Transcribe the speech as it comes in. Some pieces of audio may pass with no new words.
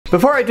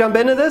Before I jump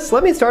into this,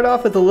 let me start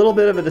off with a little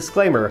bit of a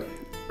disclaimer.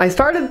 I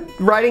started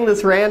writing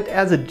this rant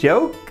as a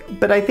joke,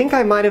 but I think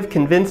I might have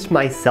convinced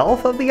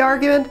myself of the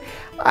argument.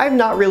 I'm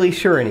not really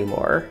sure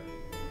anymore.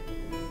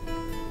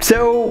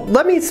 So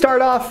let me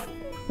start off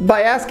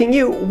by asking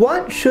you,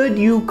 what should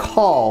you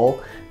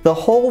call the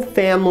whole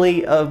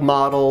family of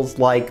models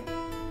like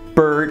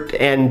BERT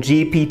and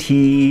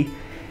GPT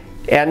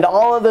and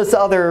all of this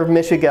other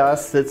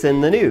mishigas that's in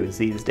the news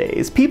these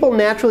days? People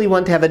naturally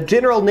want to have a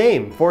general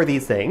name for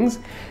these things,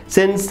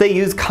 since they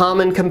use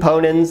common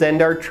components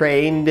and are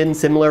trained in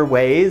similar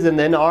ways and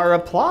then are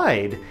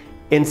applied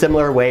in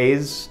similar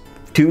ways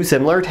to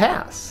similar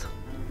tasks.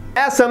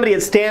 Ask somebody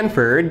at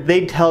Stanford,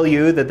 they'd tell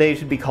you that they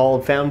should be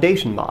called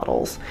foundation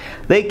models.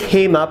 They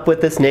came up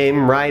with this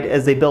name right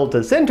as they built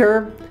a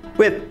center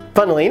with,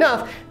 funnily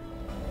enough,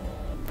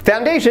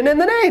 foundation in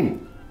the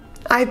name.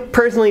 I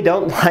personally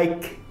don't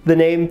like the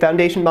name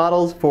foundation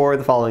models for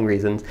the following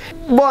reasons.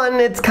 One,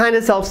 it's kind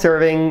of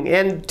self-serving,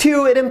 and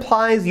two, it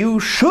implies you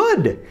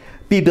should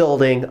be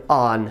building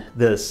on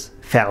this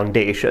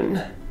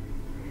foundation.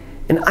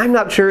 And I'm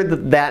not sure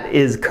that that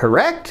is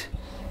correct.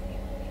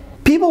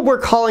 People were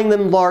calling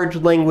them large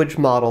language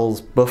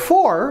models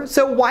before,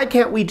 so why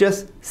can't we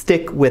just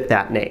stick with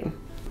that name?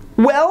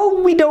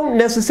 Well, we don't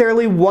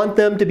necessarily want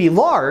them to be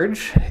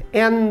large,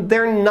 and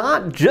they're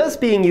not just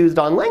being used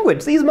on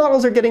language. These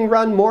models are getting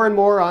run more and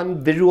more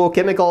on visual,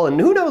 chemical, and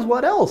who knows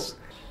what else.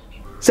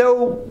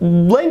 So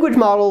language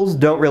models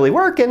don't really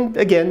work, and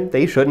again,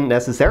 they shouldn't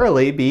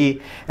necessarily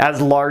be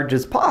as large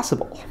as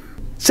possible.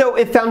 So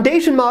if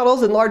foundation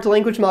models and large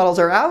language models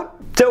are out,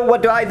 so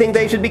what do I think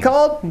they should be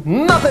called?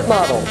 Muppet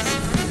models!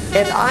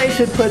 And I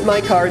should put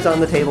my cards on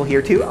the table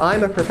here too.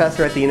 I'm a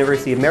professor at the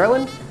University of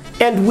Maryland,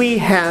 and we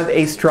have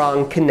a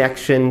strong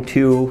connection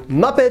to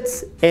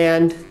Muppets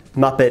and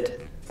Muppet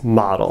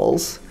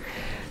models.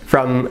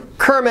 From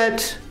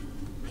Kermit,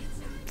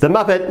 the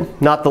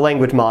Muppet, not the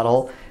language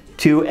model,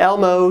 to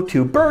Elmo,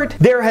 to Bert,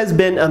 there has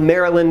been a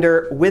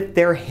Marylander with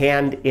their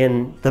hand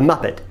in the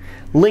Muppet.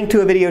 Link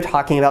to a video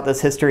talking about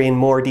this history in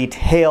more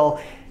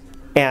detail,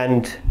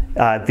 and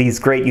these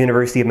great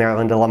University of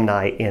Maryland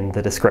alumni in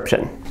the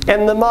description.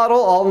 And the model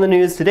all in the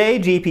news today,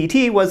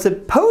 GPT, was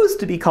supposed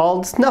to be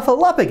called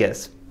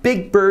Snuffleupagus,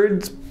 Big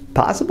Bird's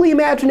possibly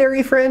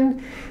imaginary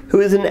friend,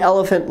 who is an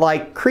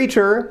elephant-like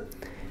creature,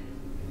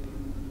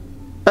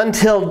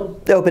 until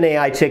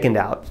OpenAI chickened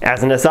out.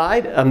 As an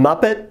aside, a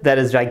Muppet that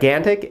is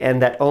gigantic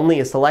and that only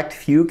a select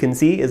few can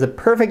see is a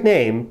perfect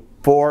name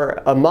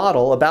for a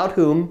model about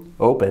whom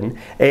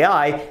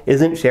OpenAI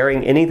isn't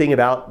sharing anything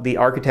about the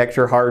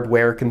architecture,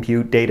 hardware,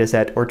 compute,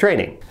 dataset, or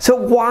training. So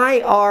why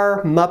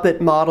are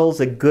Muppet models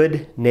a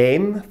good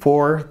name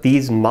for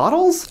these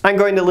models? I'm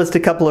going to list a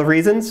couple of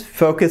reasons,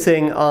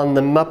 focusing on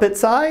the Muppet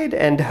side,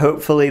 and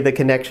hopefully the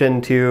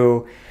connection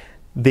to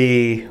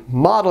the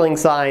modeling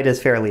side is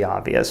fairly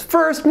obvious.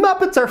 First,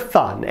 Muppets are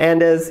fun,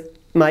 and as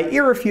my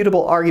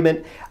irrefutable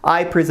argument,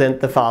 I present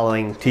the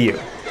following to you.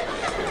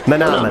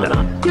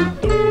 Mana.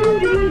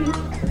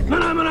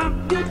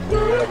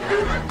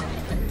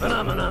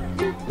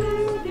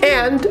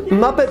 And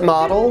Muppet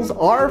models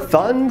are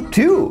fun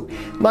too.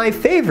 My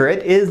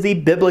favorite is the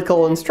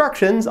biblical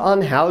instructions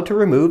on how to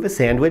remove a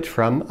sandwich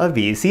from a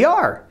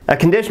VCR. A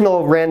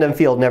conditional random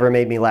field never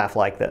made me laugh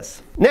like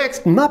this.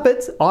 Next,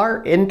 Muppets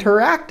are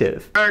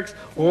interactive. X,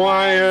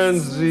 Y, and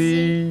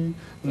Z.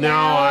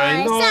 Now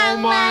I know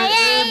my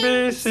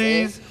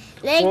ABCs.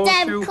 Next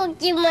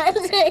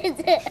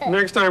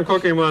time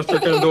Cookie Monster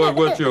can do it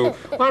with you.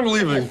 I'm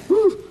leaving.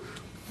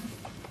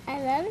 I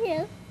love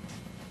you.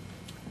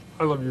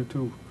 I love you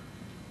too.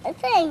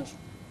 Thanks.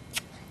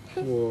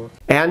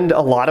 And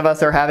a lot of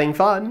us are having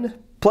fun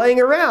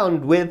playing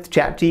around with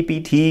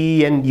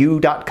ChatGPT and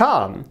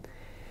U.com.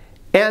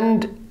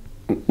 And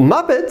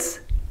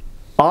Muppets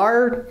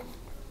are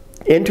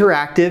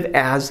interactive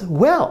as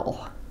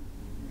well.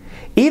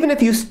 Even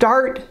if you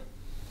start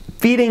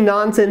feeding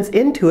nonsense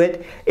into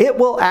it, it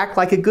will act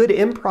like a good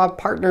improv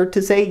partner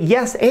to say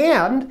yes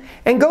and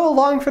go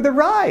along for the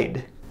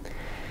ride.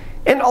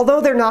 And although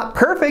they're not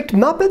perfect,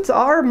 Muppets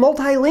are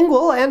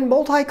multilingual and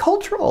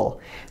multicultural.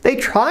 They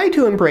try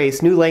to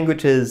embrace new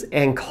languages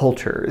and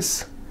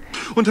cultures.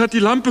 Und hat die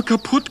Lampe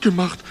kaputt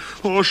gemacht.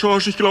 Oh,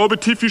 Schorsch, ich glaube,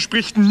 Tiffy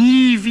spricht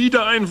nie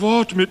wieder ein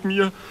Wort mit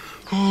mir.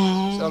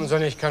 Oh.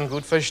 Samson, ich kann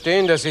gut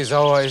verstehen, dass sie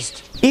sauer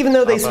ist. Even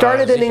though they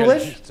started in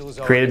English,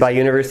 created by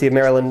University of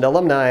Maryland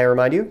alumni, I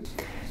remind you,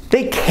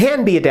 they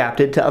can be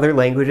adapted to other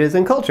languages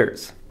and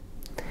cultures.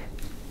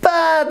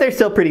 But they're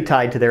still pretty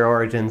tied to their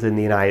origins in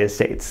the United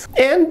States.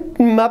 And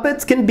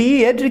Muppets can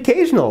be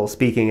educational,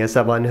 speaking as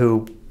someone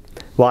who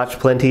watched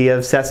plenty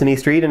of Sesame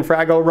Street and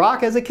Fraggle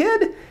Rock as a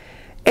kid.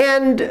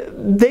 And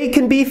they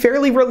can be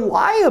fairly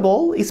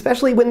reliable,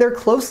 especially when they're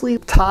closely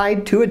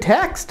tied to a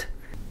text.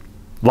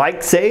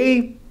 Like,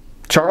 say,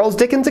 Charles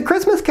Dickens' A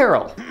Christmas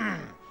Carol.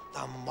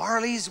 The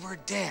Marleys were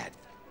dead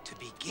to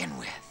begin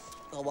with.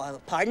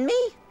 Well, pardon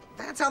me?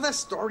 That's how the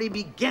story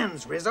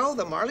begins, Rizzo.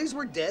 The Marleys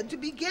were dead to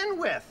begin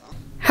with.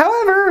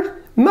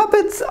 However,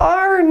 Muppets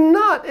are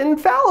not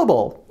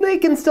infallible. They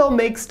can still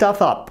make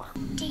stuff up.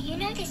 Do you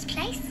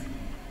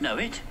know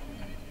it.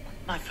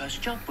 My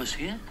first job was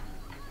here.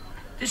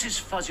 This is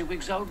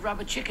Fuzzy-Wig's old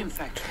rubber chicken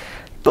factory.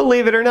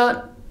 Believe it or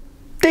not,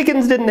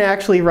 Dickens didn't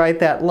actually write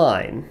that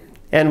line.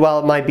 And while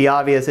it might be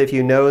obvious if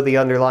you know the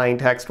underlying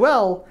text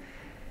well,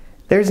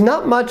 there's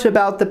not much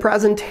about the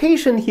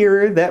presentation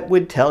here that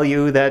would tell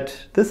you that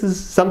this is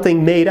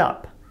something made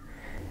up.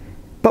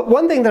 But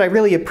one thing that I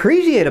really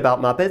appreciate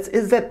about Muppets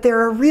is that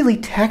they're a really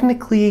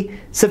technically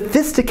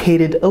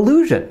sophisticated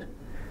illusion.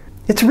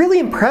 It's really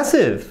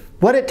impressive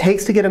what it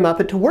takes to get a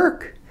Muppet to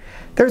work.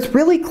 There's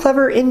really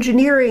clever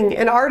engineering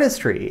and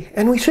artistry,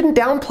 and we shouldn't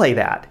downplay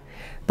that.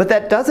 But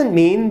that doesn't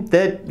mean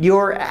that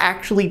you're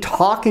actually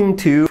talking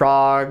to a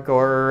frog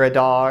or a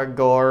dog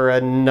or a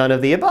none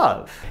of the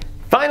above.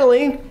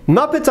 Finally,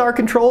 Muppets are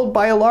controlled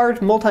by a large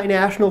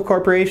multinational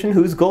corporation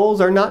whose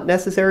goals are not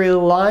necessarily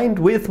aligned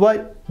with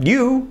what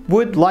you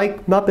would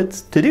like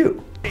Muppets to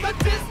do. The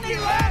Disney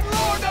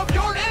landlord of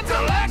your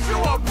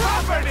intellectual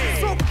property!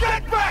 So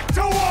get back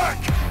to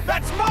work!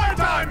 That's my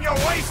time you're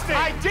wasting!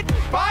 I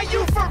didn't buy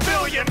you for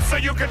millions so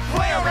you could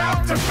play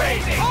around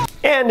debating!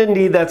 And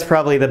indeed, that's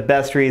probably the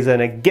best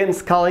reason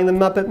against calling them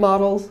Muppet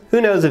models.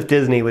 Who knows if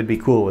Disney would be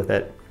cool with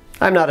it.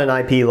 I'm not an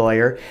IP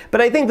lawyer,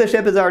 but I think the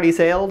ship has already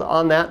sailed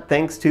on that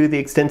thanks to the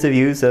extensive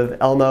use of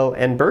Elmo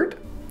and Bert.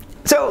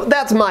 So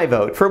that's my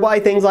vote for why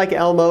things like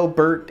Elmo,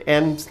 Bert,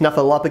 and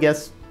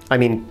Snuffleupagus,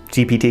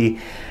 GPT,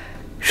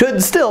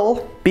 should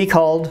still be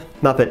called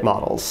Muppet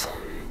models.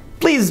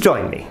 Please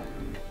join me.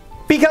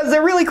 Because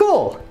they're really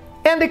cool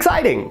and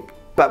exciting,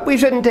 but we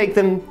shouldn't take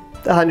them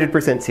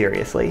 100%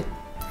 seriously.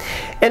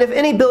 And if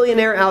any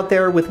billionaire out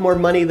there with more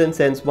money than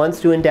sense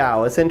wants to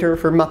endow a center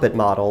for Muppet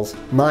models,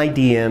 my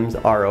DMs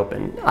are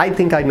open. I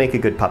think I'd make a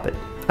good Muppet.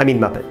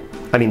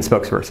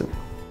 Spokesperson.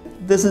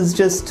 This is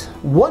just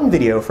one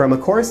video from a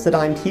course that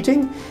I'm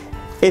teaching.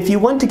 If you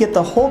want to get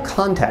the whole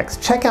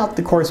context, check out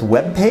the course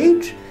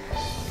webpage,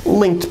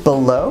 linked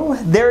below.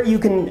 There you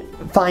can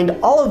find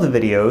all of the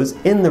videos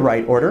in the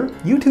right order.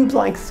 YouTube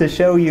likes to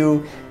show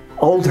you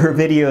older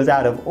videos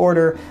out of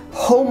order,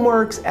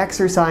 homeworks,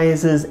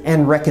 exercises,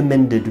 and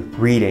recommended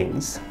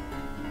readings.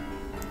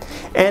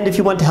 And if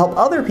you want to help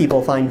other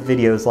people find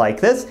videos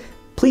like this,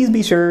 please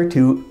be sure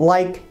to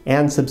like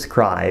and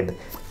subscribe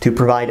to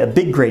provide a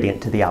big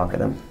gradient to the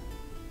algorithm.